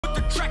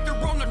tractor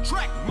on the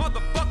track,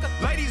 motherfucker.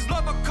 Ladies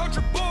love a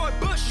country boy,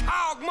 bush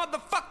hog,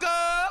 motherfucker.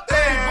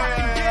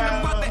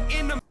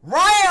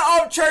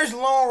 Ryan UpChurch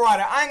Lone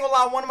Rider. I ain't gonna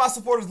lie, one of my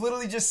supporters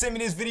literally just sent me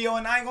this video,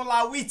 and I ain't gonna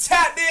lie, we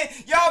tapped in.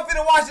 Y'all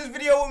finna watch this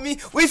video with me.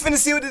 We finna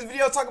see what this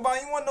video talk about.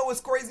 You wanna know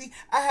what's crazy?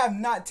 I have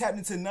not tapped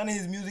into none of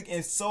his music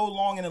in so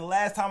long, and the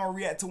last time I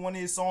react to one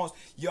of his songs,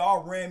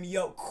 y'all ran me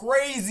up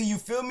crazy, you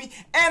feel me?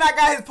 And I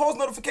got his post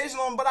notification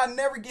on, but I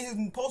never get his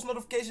post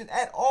notification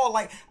at all.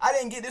 Like, I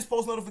didn't get this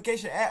post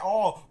notification at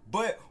all.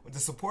 But the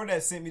supporter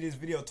that sent me this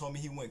video told me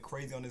he went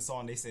crazy on this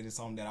song. They said it's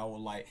something that I would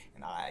like,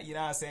 and you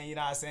know what I'm saying? You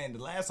know what I'm saying? The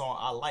last song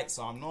I like,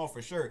 so I'm knowing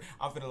for sure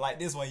I'm finna like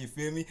this one, you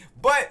feel me?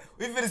 But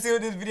we finna see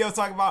what this video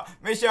talking about.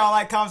 Make sure y'all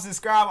like, comment,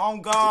 subscribe.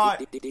 On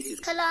God.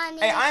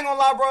 Hey, I ain't gonna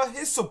lie, bro.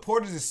 His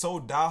supporters is so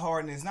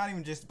diehard, and it's not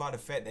even just about the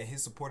fact that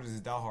his supporters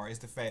is diehard. It's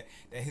the fact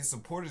that his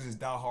supporters is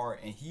diehard,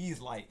 and he's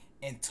like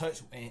in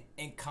touch and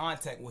in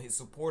contact with his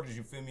supporters,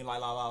 you feel me?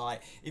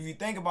 Like if you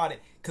think about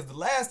it, because the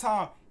last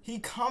time he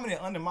commented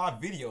under my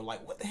video,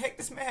 like, what the heck?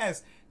 This man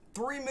has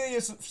 3 million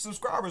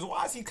subscribers.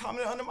 Why is he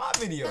commenting under my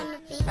video?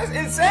 That's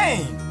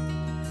insane.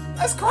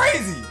 That's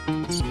crazy.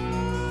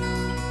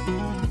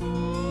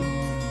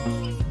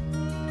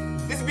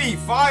 This beat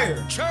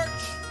fire. Church,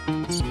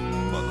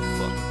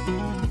 motherfucker.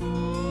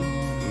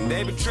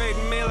 They been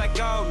treating me like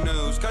old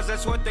news, cause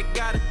that's what they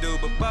gotta do.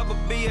 But Bubba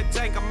be a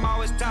tank, I'm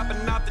always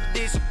topping off the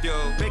diesel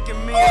fuel.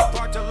 Picking me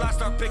apart till I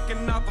start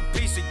picking up a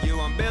piece of you.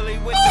 I'm Billy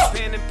with the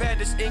pen and pad,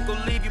 this ink will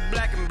leave you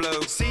black and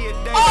blue. See a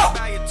day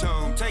by your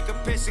tomb, take a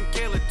piss and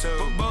kill it too.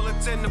 Put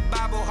bullets in the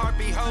Bible, heart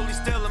be holy,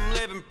 still I'm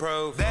living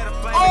proof. That a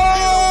flame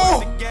and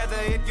work together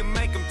if you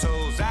make them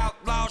tools.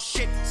 Outlaw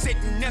shit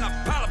sitting in a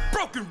pile of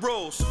broken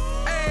rules.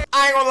 Hey.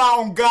 I ain't gonna lie,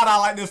 on God, I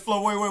like this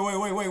flow. Wait.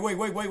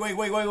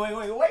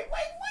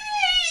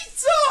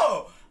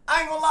 So,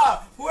 I ain't gonna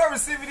lie, whoever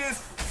sent me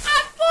this,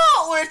 I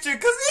fought with you,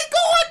 cause he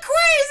going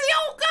crazy.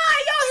 Oh God,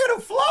 y'all hear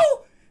the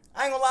flow?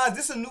 I ain't gonna lie,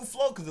 this is a new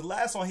flow, cause the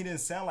last song he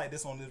didn't sound like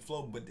this on this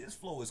flow, but this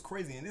flow is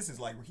crazy, and this is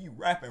like he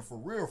rapping for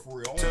real.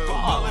 Oh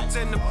God. Bullets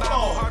in the Bible,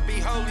 heart be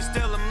holy,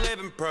 still I'm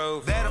living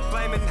proof. That a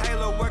flame and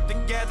halo work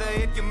together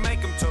if you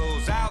make them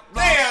tools.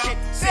 Outlaw shit,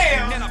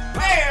 sitting in a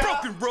pile of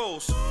broken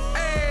rules.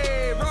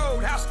 Hey,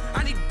 Roadhouse,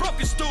 I need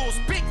broken stools,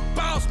 big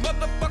balls,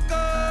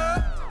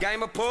 motherfucker.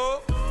 Game of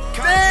pool.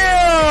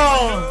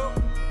 Damn!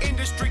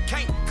 Industry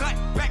can't clap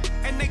back,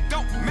 and they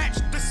don't match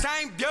the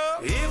same, yo.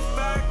 If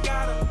I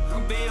gotta,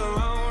 I'll be a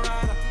lone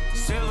rider.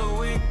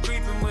 Silhouette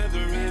creeping where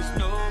there is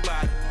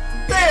nobody.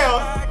 Damn!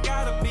 If I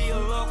gotta be a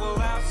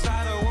local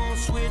outsider, won't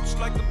switch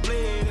like the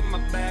blade in my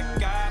back,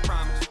 I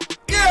promise.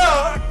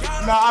 Yeah!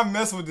 Nah, I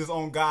mess with this.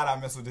 On God, I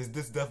mess with this.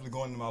 This is definitely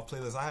going into my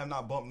playlist. I have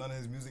not bumped none of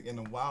his music in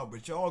a while,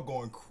 but y'all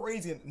going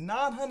crazy.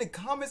 900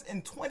 comments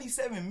in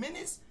 27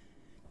 minutes?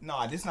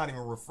 Nah, this not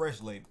even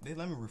refreshed late.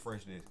 Let me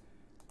refresh this.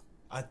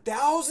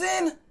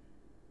 1,000?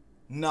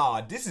 Nah,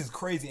 this is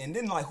crazy. And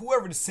then like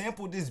whoever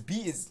sampled this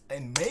beat is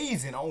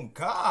amazing. Oh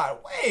God,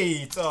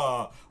 wait.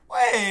 I'll be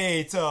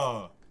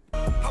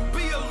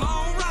a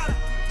lone rider,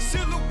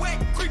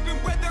 silhouette creeping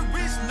where there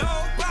is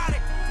nobody.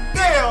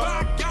 Damn.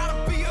 I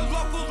gotta be a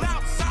local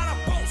outsider,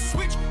 won't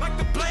switch like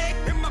the blade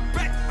in my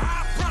back,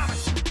 I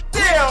promise.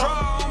 Damn.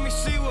 Draw on me,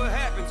 see what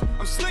happens.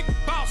 I'm slick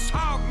boss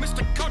hog,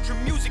 Mr. Country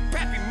Music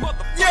Pappy,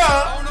 motherfucker.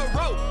 Yeah. On the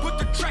road, put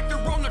the tractor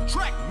on the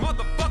track,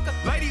 motherfucker.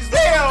 Ladies,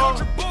 damn.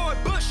 country boy,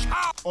 bush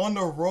hog. On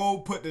the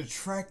road, put the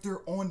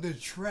tractor on the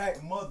track,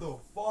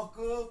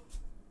 motherfucker.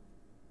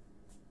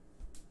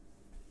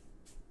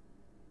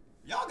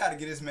 Y'all gotta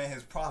get this man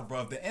his props,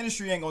 bro. If the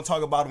industry ain't gonna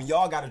talk about him,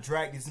 y'all gotta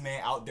drag this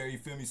man out there, you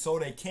feel me? So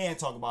they can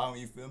talk about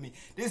him, you feel me?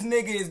 This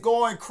nigga is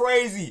going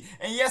crazy.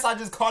 And yes, I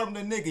just called him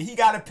the nigga. He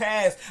got a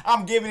pass.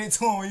 I'm giving it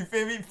to him, you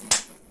feel me?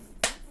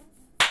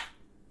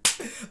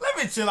 Let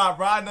me chill out,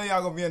 bro. I know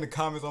y'all gonna be in the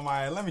comments on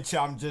my ass. Let me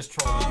chill. I'm just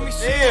trolling.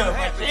 Chill,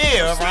 bro.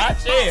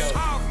 Chill.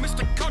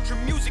 Mr. Country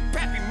Music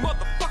Pappy,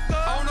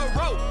 motherfucker. On the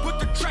road, put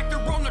the tractor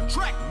on the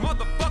track,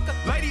 motherfucker.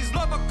 Ladies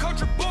love a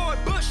country boy,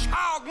 bush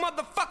hog,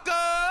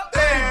 motherfucker.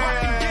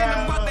 Rockin'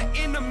 denim by the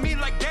enemy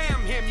like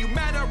damn him. You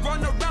mad I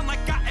run around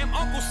like I am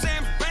Uncle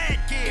Sam's bad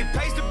kid. It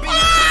pays to be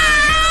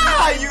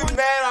you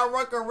mad I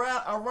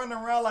run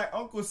around like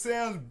Uncle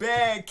Sam's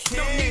bad kid.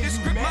 Don't need a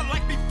script, my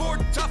life before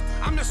tough.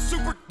 I'm the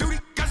super duty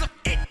cause of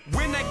it.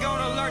 When they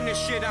gonna learn this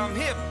shit? I'm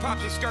hip-hop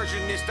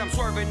excursionist. I'm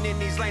swerving in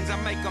these lanes, I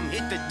make them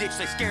hit the ditch,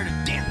 they scared to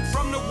death.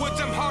 From the woods,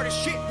 I'm hard as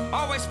shit.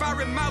 Always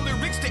firing my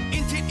lyrics. The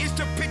intent is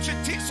to pitch a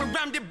tit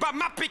surrounded by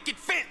my picket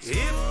fence.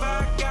 If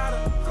I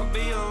gotta, I'll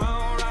be a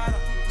lone rider.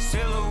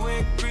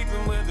 Silhouette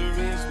creeping where there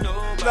is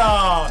nobody.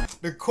 Nah,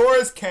 the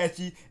chorus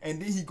catchy,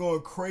 and then he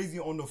going crazy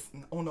on the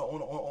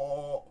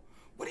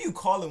what do you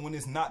call it when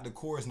it's not the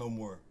chorus no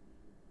more?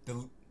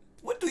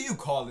 What do you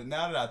call it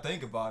now that I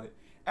think about it?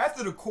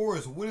 After the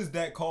chorus, what is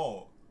that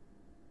called?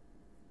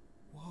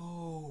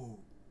 Whoa.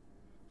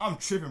 I'm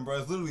tripping, bro.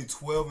 It's literally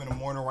 12 in the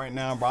morning right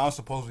now, bro. I'm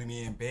supposed to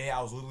be in bed.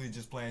 I was literally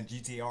just playing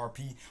GTA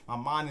RP. My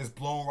mind is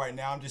blown right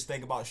now. I'm just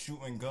thinking about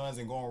shooting guns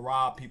and going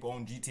rob people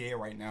on GTA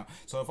right now.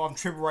 So if I'm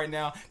tripping right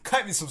now,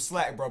 cut me some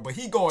slack, bro. But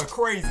he going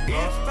crazy, bro.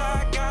 If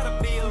I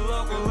gotta be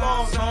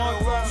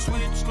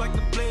like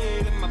the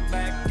blade in my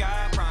back,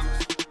 I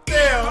promise.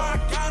 Damn. If I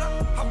gotta,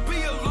 I'll be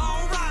a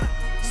lone rider.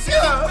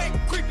 Silhouette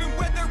creeping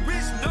where there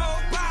is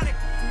nobody.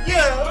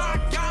 Yeah. If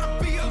I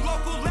gotta be a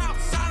local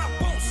outsider,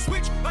 won't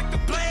switch like the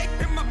blade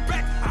in my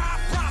back, I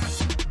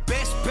promise.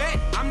 Best bet,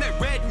 I'm that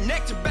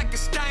redneck, tobacco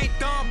stained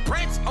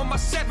thumbprints on my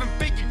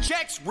 7-figure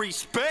checks.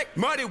 Respect,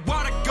 muddy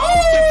water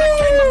goes since I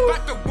came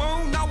about the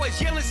wound.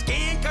 Always yelling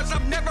skin, cause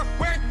I'm never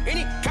wearing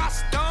any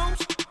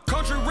costumes.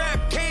 Country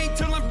rap king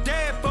till I'm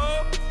dead, fool.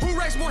 Who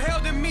raised more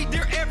hell than me,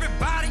 dear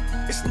everybody?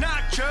 It's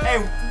not true.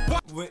 Hey,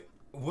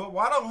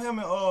 why don't him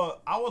and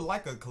I would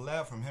like a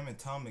collab from him and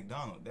Tom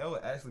McDonald. That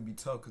would actually be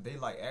tough because they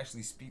like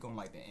actually speak on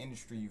like the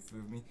industry. You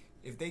feel me?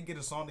 If they get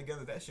a song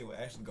together, that shit would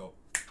actually go.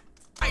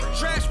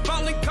 Trash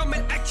falling, coming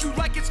at you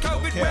like it's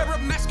COVID. Okay. Wear a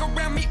mask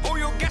around me,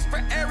 oil gas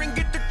for air, and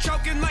get the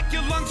choking like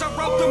your lungs are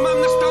roped them.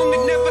 I'm the stone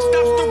that never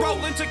stops to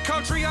roll into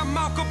country. I'm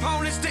all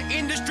components, the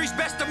industry's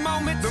best of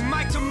moments. The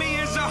mic to me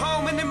is a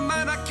home, and in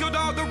mine I killed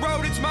all the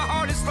rodents. My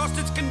heart has lost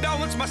its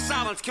condolence. My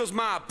silence kills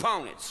my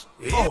opponents.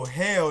 Oh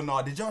hell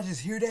no! Did y'all just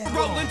hear that?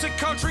 Roll into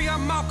country,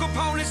 I'm all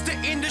components, the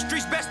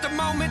industry's best of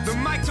moments. The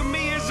mic to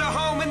me is a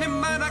home, and in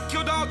mine I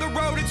killed all the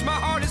rodents. My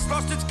heart has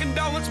lost its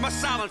condolence. My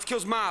silence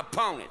kills my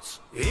opponents.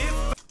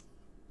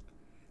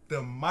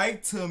 The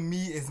mic to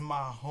me is my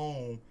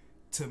home.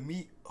 To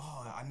me,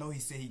 oh, I know he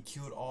said he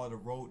killed all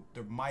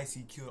the mice.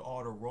 He killed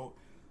all the road.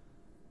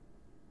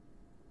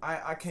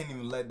 I can't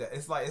even let that.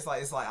 It's like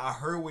I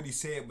heard what he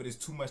said, but it's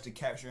too much to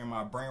capture in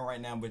my brain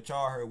right now. But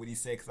y'all heard what he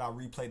said because I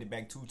replayed it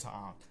back 2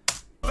 times.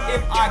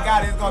 If I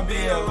got it, it's gonna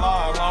be a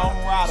long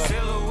rider.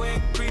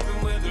 Silhouette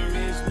creeping where there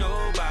is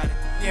nobody.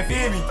 You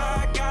feel me?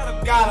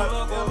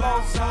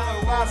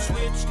 Gotta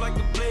switch like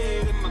the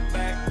blade in my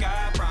back,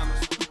 I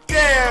promise.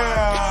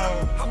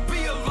 Damn. I'll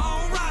be a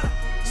lone rider.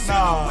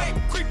 Nah.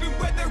 Silhouette creeping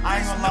where there I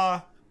ain't is gonna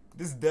lie.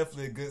 This is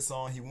definitely a good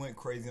song. He went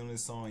crazy on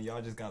this song.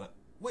 Y'all just gotta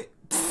wait.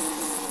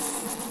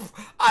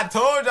 I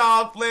told y'all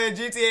I was playing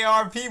GTA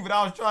RP, but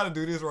I was trying to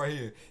do this right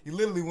here. He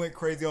literally went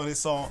crazy on this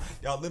song.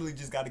 Y'all literally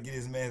just gotta get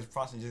his man's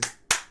props and just,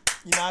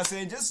 you know what I'm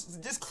saying?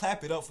 Just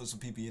clap it up for some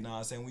people, you know what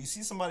I'm saying? When you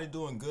see somebody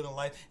doing good in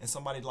life and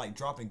somebody like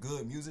dropping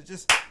good music,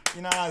 just,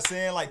 you know what I'm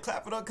saying? Like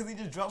clap it up because he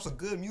just dropped some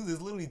good music.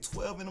 It's literally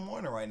 12 in the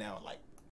morning right now. Like,